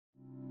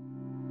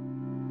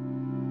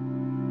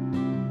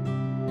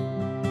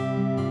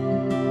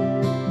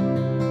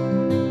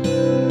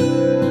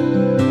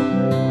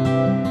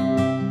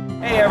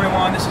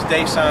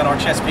Dave Sign, our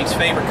Chesapeake's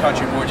favorite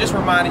country boy. Just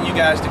reminding you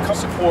guys to come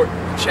support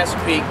the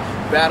Chesapeake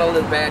Battle of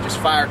the Badges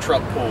Fire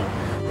Truck Pool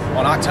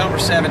on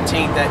October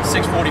 17th at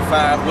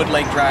 645 Wood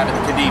Lake Drive at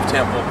the Khedive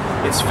Temple.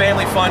 It's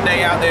family fun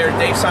day out there.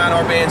 Dave Sign,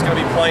 our band's going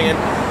to be playing.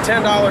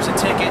 $10 a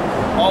ticket.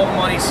 All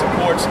money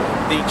supports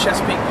the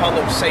Chesapeake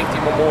Public Safety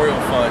Memorial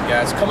Fund,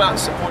 guys. Come out and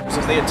support us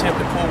as they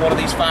attempt to pull one of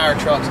these fire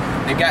trucks.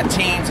 They've got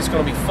teams. It's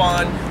going to be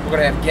fun. We're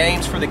going to have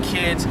games for the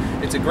kids.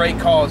 It's a great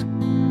cause.